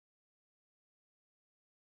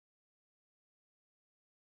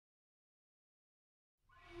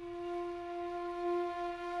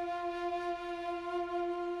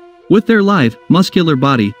With their lithe, muscular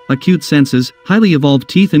body, acute senses, highly evolved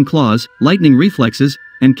teeth and claws, lightning reflexes,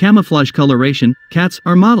 and camouflage coloration, cats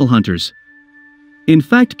are model hunters. In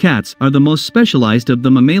fact, cats are the most specialized of the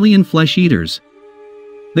mammalian flesh eaters.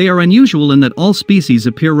 They are unusual in that all species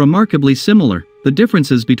appear remarkably similar. The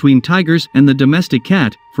differences between tigers and the domestic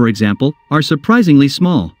cat, for example, are surprisingly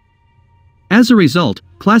small. As a result,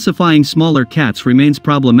 classifying smaller cats remains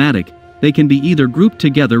problematic. They can be either grouped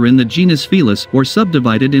together in the genus Felis or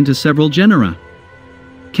subdivided into several genera.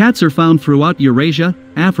 Cats are found throughout Eurasia,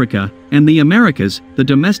 Africa, and the Americas. The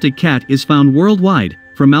domestic cat is found worldwide,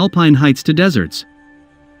 from alpine heights to deserts.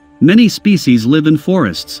 Many species live in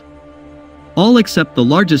forests. All except the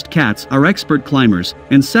largest cats are expert climbers,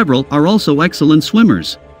 and several are also excellent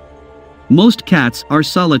swimmers. Most cats are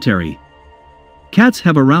solitary. Cats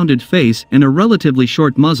have a rounded face and a relatively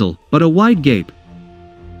short muzzle, but a wide gape.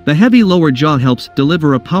 The heavy lower jaw helps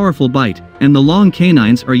deliver a powerful bite, and the long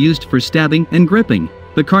canines are used for stabbing and gripping.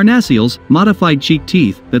 The carnassials, modified cheek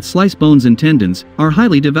teeth that slice bones and tendons, are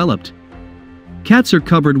highly developed. Cats are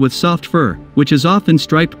covered with soft fur, which is often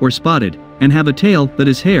striped or spotted, and have a tail that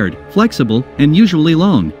is haired, flexible, and usually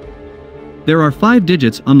long. There are 5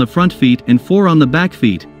 digits on the front feet and 4 on the back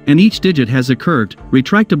feet, and each digit has a curved,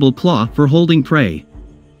 retractable claw for holding prey.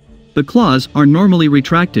 The claws are normally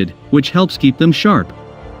retracted, which helps keep them sharp.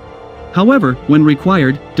 However, when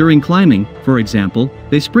required, during climbing, for example,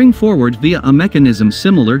 they spring forward via a mechanism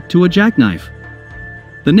similar to a jackknife.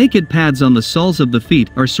 The naked pads on the soles of the feet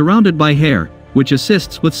are surrounded by hair, which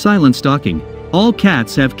assists with silent stalking. All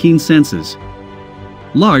cats have keen senses.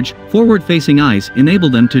 Large, forward-facing eyes enable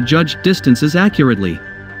them to judge distances accurately.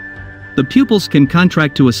 The pupils can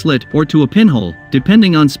contract to a slit or to a pinhole,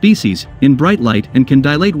 depending on species, in bright light, and can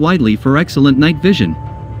dilate widely for excellent night vision.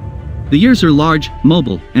 The ears are large,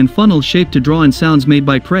 mobile, and funnel-shaped to draw in sounds made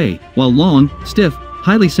by prey, while long, stiff,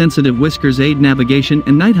 highly sensitive whiskers aid navigation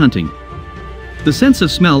and night hunting. The sense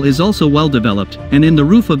of smell is also well developed, and in the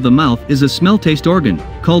roof of the mouth is a smell-taste organ,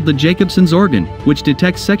 called the Jacobson's organ, which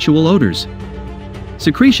detects sexual odors.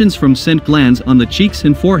 Secretions from scent glands on the cheeks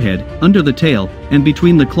and forehead, under the tail, and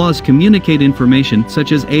between the claws communicate information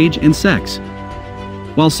such as age and sex.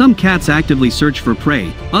 While some cats actively search for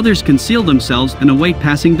prey, others conceal themselves and await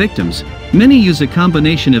passing victims. Many use a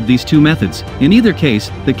combination of these two methods. In either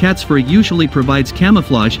case, the cat's fur usually provides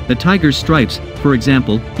camouflage. The tiger's stripes, for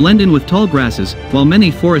example, blend in with tall grasses, while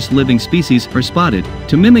many forest-living species are spotted,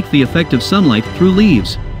 to mimic the effect of sunlight through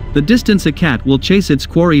leaves. The distance a cat will chase its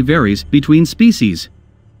quarry varies between species.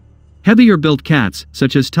 Heavier-built cats,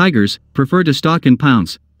 such as tigers, prefer to stalk and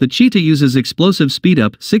pounce. The cheetah uses explosive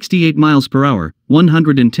speed-up 68 miles per hour,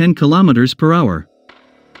 110 kilometers per hour.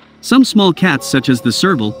 Some small cats such as the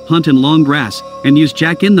serval hunt in long grass and use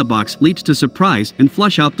jack-in-the-box leaps to surprise and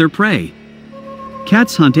flush out their prey.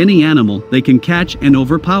 Cats hunt any animal they can catch and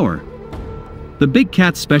overpower. The big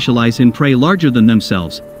cats specialize in prey larger than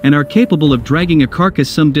themselves and are capable of dragging a carcass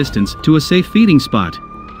some distance to a safe feeding spot.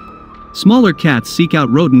 Smaller cats seek out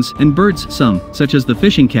rodents and birds. Some, such as the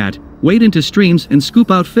fishing cat, wade into streams and scoop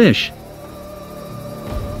out fish.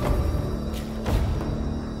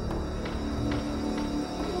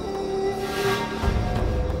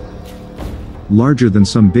 Larger than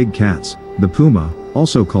some big cats, the puma,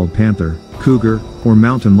 also called panther, cougar, or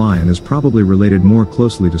mountain lion, is probably related more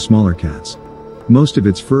closely to smaller cats. Most of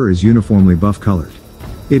its fur is uniformly buff-colored.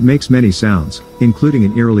 It makes many sounds, including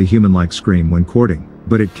an eerily human-like scream when courting,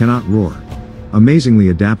 but it cannot roar. Amazingly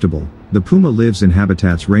adaptable, the puma lives in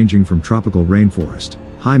habitats ranging from tropical rainforest,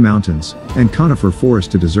 high mountains, and conifer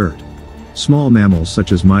forest to desert. Small mammals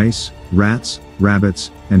such as mice, rats,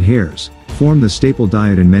 rabbits, and hares form the staple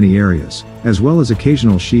diet in many areas, as well as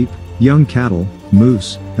occasional sheep, young cattle,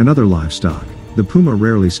 moose, and other livestock. The puma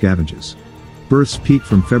rarely scavenges. Births peak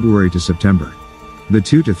from February to September. The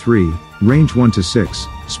 2 to 3, range 1 to 6,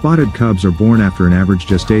 spotted cubs are born after an average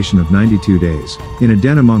gestation of 92 days, in a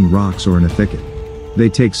den among rocks or in a thicket. They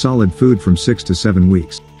take solid food from 6 to 7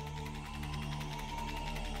 weeks.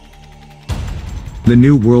 The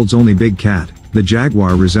New World's only big cat, the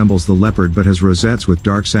jaguar, resembles the leopard but has rosettes with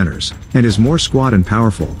dark centers, and is more squat and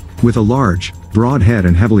powerful, with a large, broad head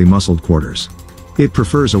and heavily muscled quarters. It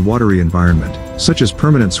prefers a watery environment, such as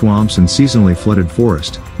permanent swamps and seasonally flooded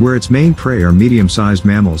forest, where its main prey are medium-sized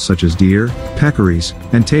mammals such as deer, peccaries,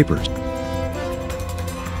 and tapirs.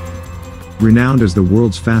 Renowned as the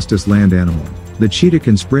world's fastest land animal, the cheetah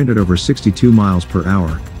can sprint at over 62 miles per hour,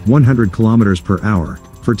 100 kilometers per hour,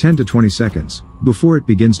 for 10 to 20 seconds, before it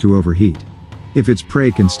begins to overheat. If its prey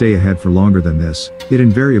can stay ahead for longer than this, it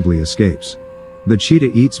invariably escapes. The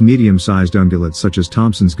cheetah eats medium-sized ungulates such as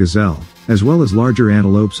Thompson's gazelle, as well as larger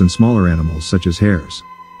antelopes and smaller animals such as hares.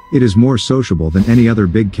 It is more sociable than any other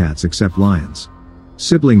big cats except lions.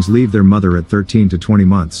 Siblings leave their mother at 13 to 20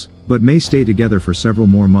 months, but may stay together for several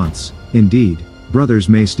more months. Indeed, brothers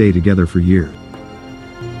may stay together for years.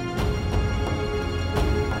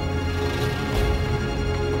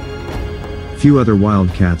 Few other wild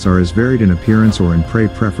cats are as varied in appearance or in prey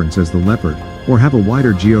preference as the leopard, or have a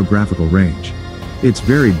wider geographical range. Its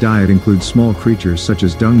varied diet includes small creatures such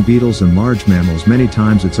as dung beetles and large mammals many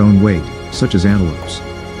times its own weight, such as antelopes.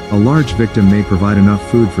 A large victim may provide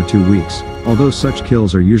enough food for 2 weeks, although such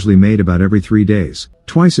kills are usually made about every 3 days,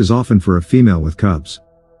 twice as often for a female with cubs.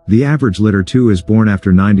 The average litter too is born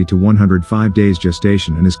after 90 to 105 days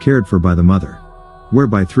gestation and is cared for by the mother. Where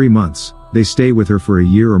by 3 months, they stay with her for a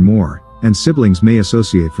year or more, and siblings may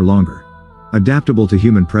associate for longer. Adaptable to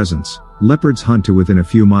human presence, leopards hunt to within a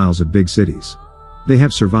few miles of big cities. They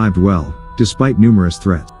have survived well, despite numerous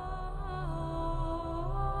threats.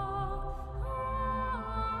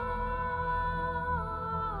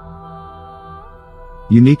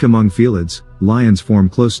 Unique among felids, lions form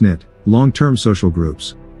close-knit, long-term social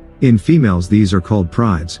groups. In females these are called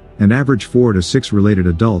prides, and average 4 to 6 related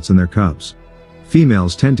adults and their cubs.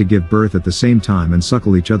 Females tend to give birth at the same time and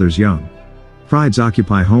suckle each other's young. Prides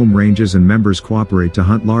occupy home ranges and members cooperate to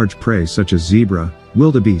hunt large prey such as zebra,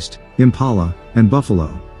 wildebeest, impala, and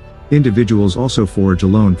buffalo. Individuals also forage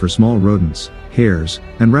alone for small rodents, hares,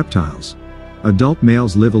 and reptiles. Adult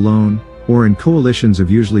males live alone, or in coalitions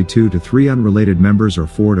of usually 2 to 3 unrelated members or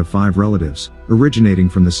 4 to 5 relatives, originating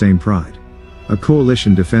from the same pride. A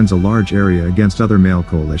coalition defends a large area against other male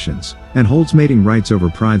coalitions, and holds mating rights over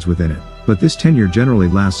prides within it, but this tenure generally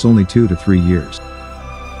lasts only 2 to 3 years.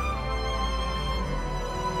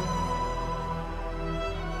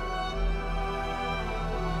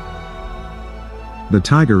 The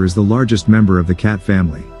tiger is the largest member of the cat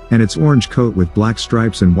family, and its orange coat with black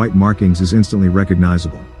stripes and white markings is instantly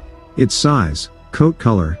recognizable. Its size, coat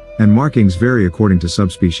color, and markings vary according to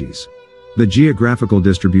subspecies. The geographical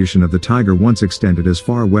distribution of the tiger once extended as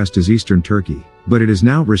far west as eastern Turkey, but it is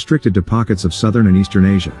now restricted to pockets of southern and eastern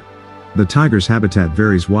Asia. The tiger's habitat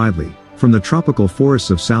varies widely, from the tropical forests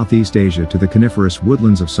of Southeast Asia to the coniferous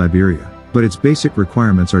woodlands of Siberia, but its basic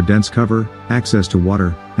requirements are dense cover, access to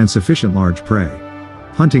water, and sufficient large prey.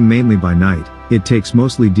 Hunting mainly by night, it takes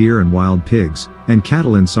mostly deer and wild pigs, and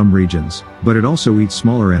cattle in some regions, but it also eats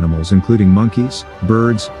smaller animals including monkeys,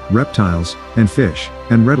 birds, reptiles, and fish,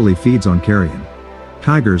 and readily feeds on carrion.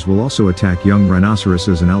 Tigers will also attack young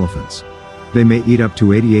rhinoceroses and elephants. They may eat up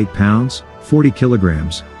to 88 pounds, 40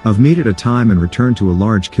 kilograms, of meat at a time and return to a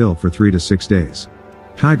large kill for 3 to 6 days.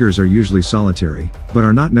 Tigers are usually solitary, but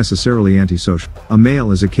are not necessarily antisocial. A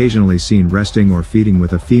male is occasionally seen resting or feeding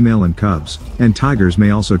with a female and cubs, and tigers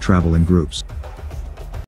may also travel in groups.